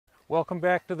Welcome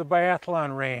back to the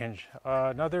biathlon range.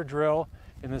 Another drill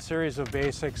in the series of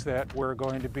basics that we're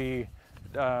going to be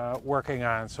working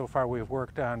on. So far we've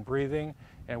worked on breathing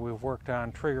and we've worked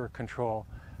on trigger control.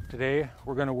 Today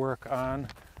we're going to work on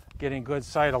getting good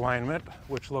sight alignment,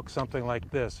 which looks something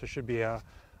like this. There should be a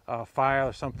file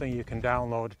or something you can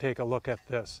download to take a look at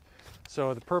this.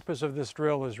 So the purpose of this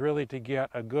drill is really to get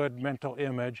a good mental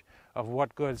image of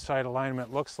what good sight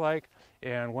alignment looks like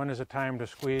and when is it time to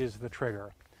squeeze the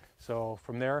trigger. So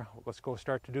from there, let's go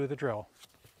start to do the drill.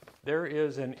 There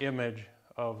is an image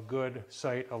of good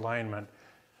sight alignment.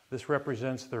 This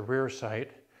represents the rear sight.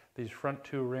 These front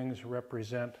two rings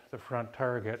represent the front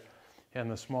target, and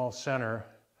the small center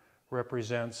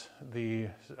represents the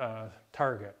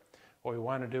target. What we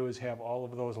want to do is have all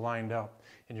of those lined up,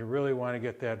 and you really want to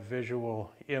get that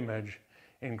visual image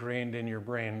ingrained in your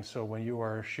brain, so when you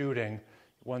are shooting,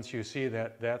 once you see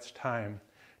that, that's time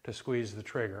to squeeze the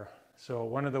trigger. So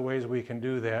one of the ways we can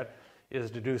do that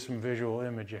is to do some visual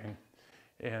imaging.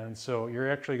 And so you're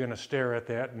actually going to stare at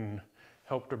that and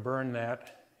help to burn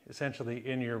that essentially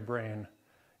in your brain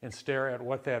and stare at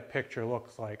what that picture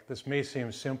looks like. This may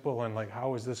seem simple and like,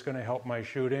 how is this going to help my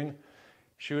shooting?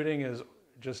 Shooting is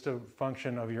just a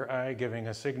function of your eye giving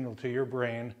a signal to your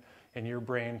brain and your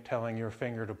brain telling your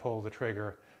finger to pull the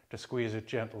trigger, to squeeze it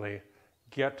gently.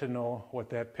 Get to know what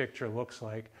that picture looks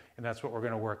like, and that's what we're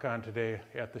going to work on today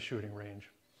at the shooting range.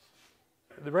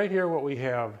 Right here what we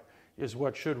have is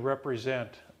what should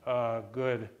represent a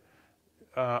good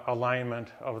alignment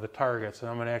of the targets, and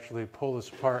I'm going to actually pull this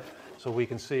apart so we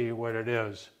can see what it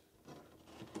is.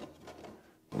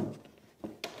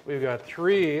 We've got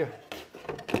three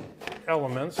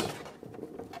elements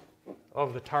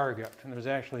of the target, and there's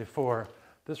actually four.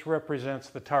 This represents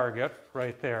the target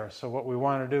right there. So what we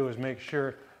want to do is make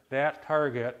sure that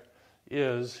target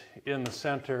is in the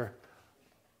center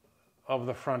of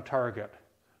the front target.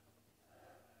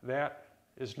 That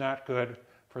is not good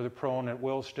for the prone. It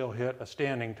will still hit a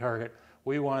standing target.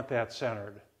 We want that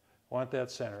centered.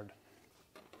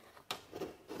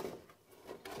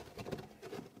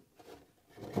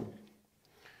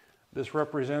 This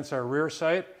represents our rear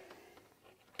sight.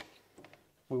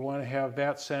 We want to have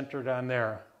that centered on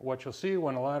there. What you'll see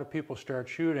when a lot of people start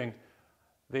shooting,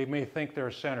 they may think they're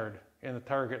centered in the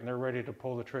target and they're ready to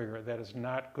pull the trigger. That is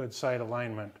not good sight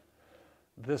alignment.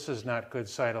 This is not good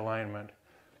sight alignment.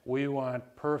 We want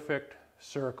perfect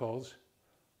circles.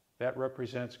 That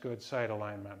represents good sight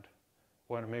alignment.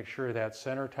 We want to make sure that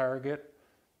center target,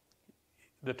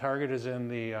 the target is in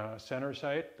the center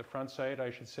sight, the front sight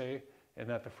I should say, and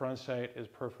that the front sight is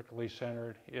perfectly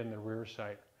centered in the rear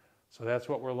sight. So that's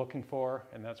what we're looking for,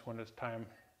 and that's when it's time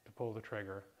to pull the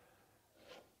trigger.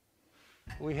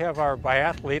 We have our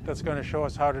biathlete that's going to show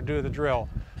us how to do the drill.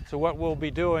 So what we'll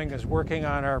be doing is working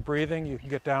on our breathing. You can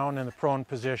get down in the prone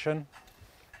position.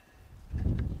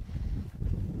 And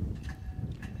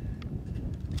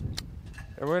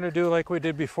we're going to do like we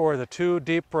did before, the 2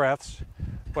 deep breaths,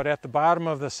 but at the bottom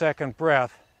of the second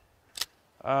breath,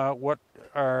 what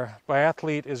our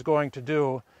biathlete is going to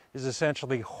do is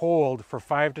essentially hold for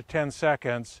 5 to 10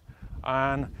 seconds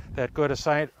on that good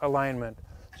sight alignment.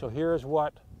 So here's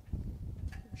what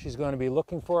she's going to be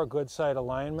looking for, a good sight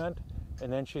alignment, and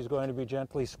then she's going to be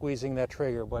gently squeezing that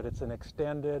trigger, but it's an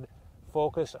extended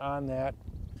focus on that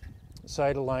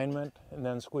sight alignment and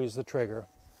then squeeze the trigger.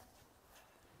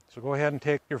 So go ahead and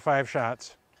take your 5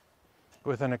 shots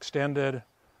with an extended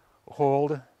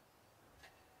hold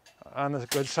on the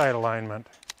good sight alignment.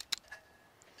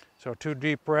 So 2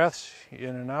 deep breaths,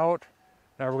 in and out.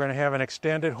 Now we're going to have an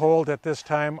extended hold at this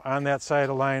time on that sight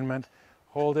alignment.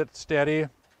 Hold it steady,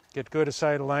 get good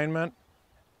sight alignment.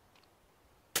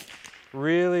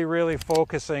 Really, really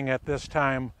focusing at this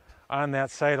time on that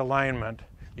sight alignment.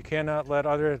 You cannot let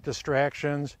other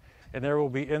distractions, and there will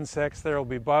be insects, there will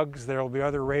be bugs, there will be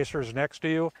other racers next to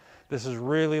you. This is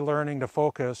really learning to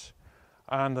focus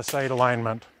on the sight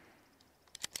alignment.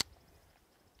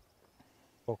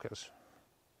 Focus.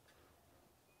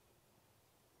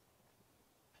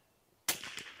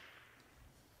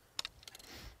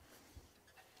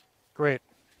 Great.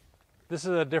 This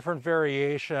is a different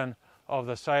variation of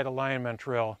the sight alignment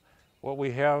drill. What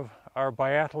we have our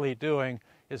biathlete doing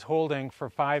is holding for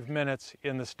 5 minutes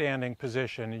in the standing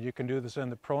position. And you can do this in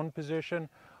the prone position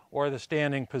or the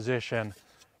standing position.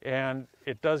 And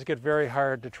it does get very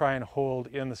hard to try and hold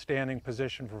in the standing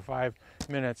position for 5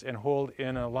 minutes and hold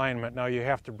in alignment. Now you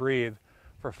have to breathe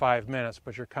for 5 minutes,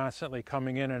 but you're constantly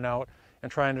coming in and out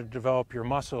and trying to develop your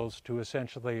muscles to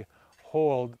essentially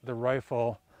hold the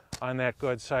rifle on that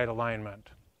good sight alignment.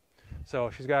 So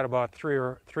she's got about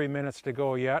 3 minutes to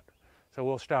go yet, so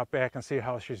we'll stop back and see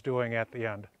how she's doing at the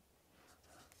end.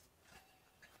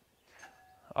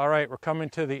 All right, we're coming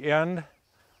to the end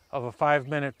of a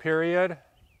 5-minute period.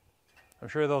 I'm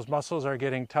sure those muscles are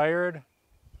getting tired.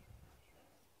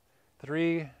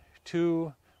 3,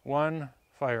 2, 1,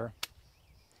 fire.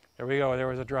 There we go, there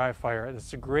was a dry fire.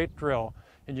 It's a great drill,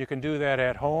 and you can do that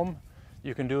at home.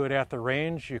 You can do it at the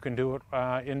range. You can do it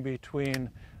in between,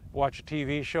 watch a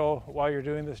TV show while you're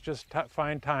doing this. Just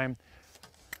find time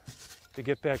to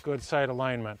get that good sight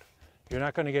alignment. You're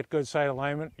not going to get good sight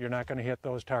alignment, you're not going to hit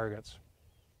those targets.